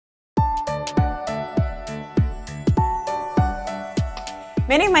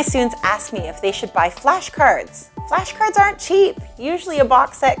Many of my students ask me if they should buy flashcards. Flashcards aren't cheap. Usually a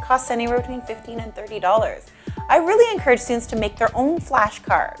box set costs anywhere between $15 and $30. I really encourage students to make their own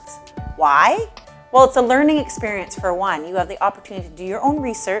flashcards. Why? Well, it's a learning experience for one. You have the opportunity to do your own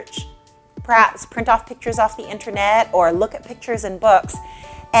research, perhaps print off pictures off the internet or look at pictures in books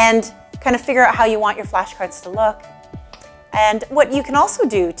and kind of figure out how you want your flashcards to look. And what you can also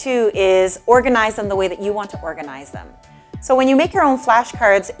do too is organize them the way that you want to organize them. So when you make your own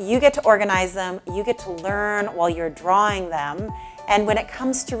flashcards, you get to organize them, you get to learn while you're drawing them, and when it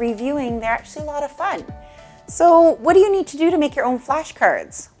comes to reviewing, they're actually a lot of fun. So what do you need to do to make your own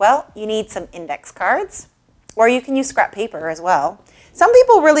flashcards? Well, you need some index cards, or you can use scrap paper as well. Some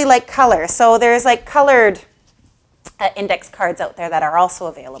people really like color, so there's like colored index cards out there that are also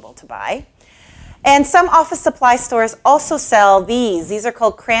available to buy. And some office supply stores also sell these. These are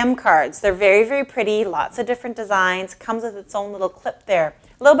called cram cards. They're very, very pretty, lots of different designs, comes with its own little clip there,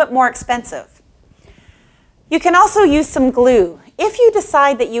 a little bit more expensive. You can also use some glue. If you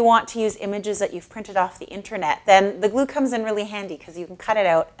decide that you want to use images that you've printed off the internet, then the glue comes in really handy because you can cut it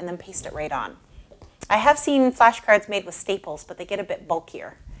out and then paste it right on. I have seen flashcards made with staples, but they get a bit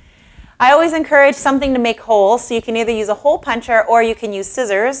bulkier. I always encourage something to make holes, so you can either use a hole puncher or you can use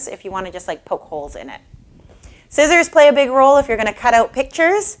scissors if you want to just like poke holes in it. Scissors play a big role if you're going to cut out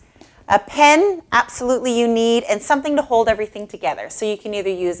pictures. A pen, absolutely you need, and something to hold everything together. So you can either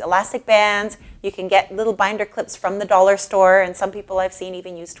use elastic bands, you can get little binder clips from the dollar store, and some people I've seen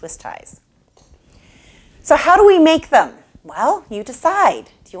even use twist ties. So how do we make them? Well, you decide.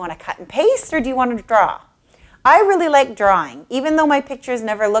 Do you want to cut and paste or do you want to draw? I really like drawing. Even though my pictures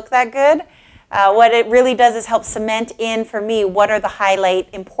never look that good, what it really does is help cement in for me what are the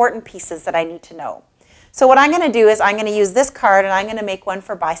highlight important pieces that I need to know. So what I'm going to do is I'm going to use this card and I'm going to make one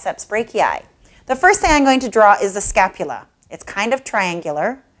for biceps brachii. The first thing I'm going to draw is the scapula. It's kind of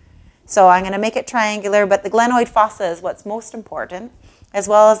triangular, so I'm going to make it triangular, but the glenoid fossa is what's most important, as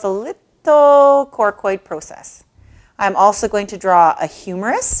well as the little coracoid process. I'm also going to draw a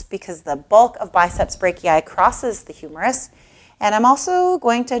humerus because the bulk of biceps brachii crosses the humerus. And I'm also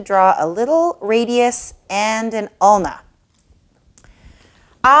going to draw a little radius and an ulna.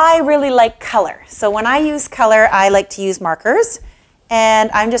 I really like color. So when I use color, I like to use markers.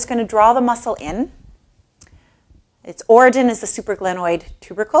 And I'm just going to draw the muscle in. Its origin is the supraglenoid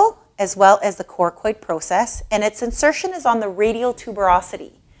tubercle, as well as the coracoid process. And its insertion is on the radial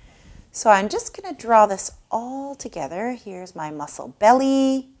tuberosity. So I'm just going to draw this all together. Here's my muscle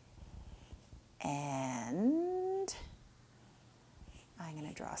belly, and I'm going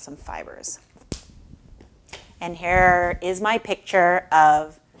to draw some fibers. And here is my picture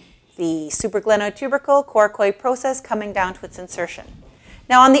of the supraglenoid tubercle coracoid process coming down to its insertion.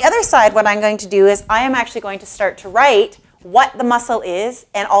 Now on the other side, what I'm going to do is I am actually going to start to write what the muscle is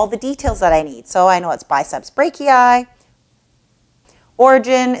and all the details that I need. So I know it's biceps brachii.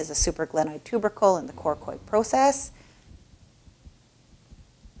 Origin is the supraglenoid tubercle and the coracoid process.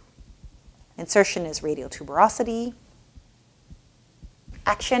 Insertion is radial tuberosity.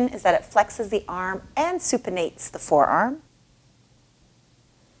 Action is that it flexes the arm and supinates the forearm.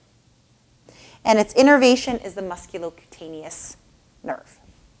 And its innervation is the musculocutaneous nerve.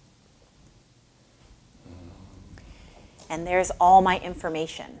 And there's all my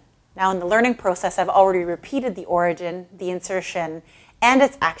information. Now in the learning process, I've already repeated the origin, the insertion, and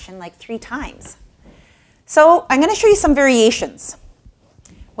its action like 3 times. So I'm going to show you some variations.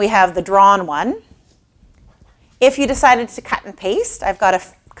 We have the drawn one. If you decided to cut and paste, I've got a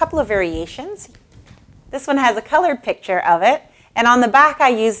couple of variations. This one has a colored picture of it. And on the back, I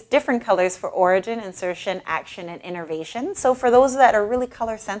use different colors for origin, insertion, action, and innervation. So for those that are really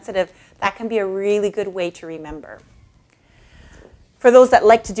color sensitive, that can be a really good way to remember. For those that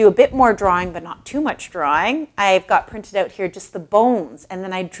like to do a bit more drawing, but not too much drawing, I've got printed out here just the bones, and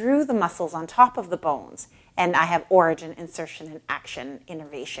then I drew the muscles on top of the bones. And I have origin, insertion, and action,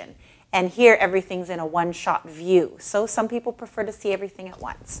 innervation. And here, everything's in a one-shot view. So some people prefer to see everything at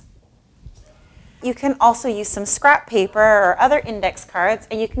once. You can also use some scrap paper or other index cards,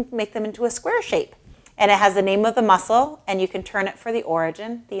 and you can make them into a square shape. And it has the name of the muscle, and you can turn it for the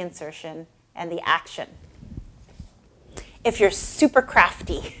origin, the insertion, and the action. If you're super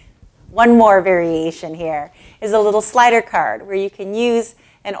crafty, one more variation here is a little slider card where you can use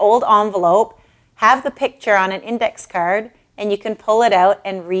an old envelope, have the picture on an index card, and you can pull it out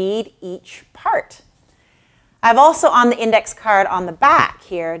and read each part. I've also on the index card on the back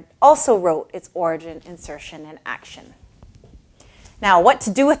here also wrote its origin, insertion, and action. Now what to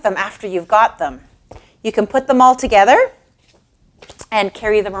do with them after you've got them. You can put them all together and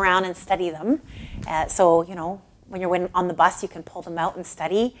carry them around and study them. So, you know, when you're on the bus, you can pull them out and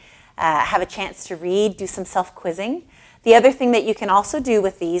study, have a chance to read, do some self-quizzing. The other thing that you can also do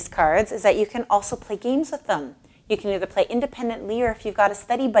with these cards is that you can also play games with them. You can either play independently or if you've got a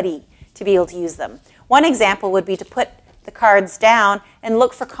study buddy to be able to use them. One example would be to put the cards down and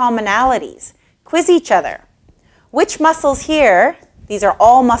look for commonalities. Quiz each other. Which muscles here, these are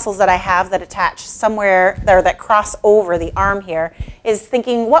all muscles that I have that attach somewhere there that cross over the arm here, is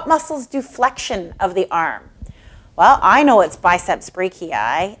thinking what muscles do flexion of the arm? Well, I know it's biceps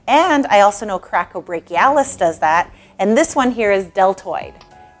brachii, and I also know coracobrachialis does that, and this one here is deltoid.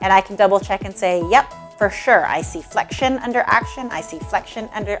 And I can double check and say, yep, for sure, I see flexion under action, I see flexion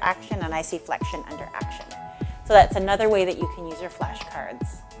under action, and I see flexion under action. So that's another way that you can use your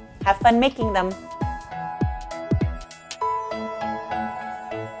flashcards. Have fun making them.